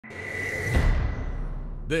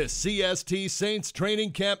This CST Saints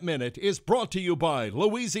Training Camp Minute is brought to you by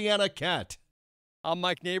Louisiana Cat. I'm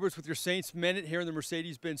Mike Neighbors with your Saints Minute here in the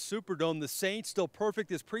Mercedes-Benz Superdome. The Saints still perfect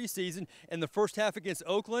this preseason, and the first half against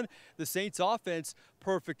Oakland, the Saints offense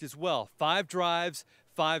perfect as well. 5 drives,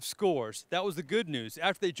 5 scores. That was the good news.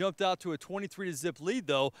 After they jumped out to a 23-0 lead,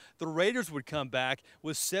 though, the Raiders would come back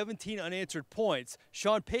with 17 unanswered points.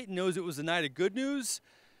 Sean Payton knows it was a night of good news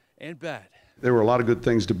and bad. There were a lot of good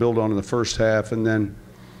things to build on in the first half, and then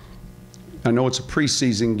I know it's a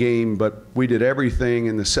preseason game, but we did everything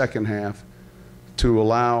in the second half to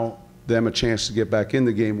allow them a chance to get back in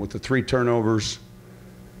the game with the 3 turnovers.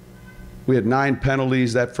 We had 9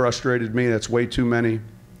 penalties. That frustrated me. That's way too many.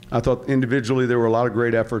 I thought individually there were a lot of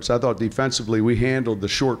great efforts. I thought defensively we handled the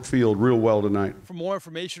short field real well tonight. For more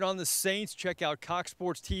information on the Saints, check out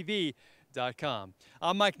CoxSportsTV.com.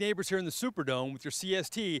 I'm Mike Neighbors here in the Superdome with your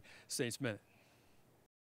CST Saints Minute.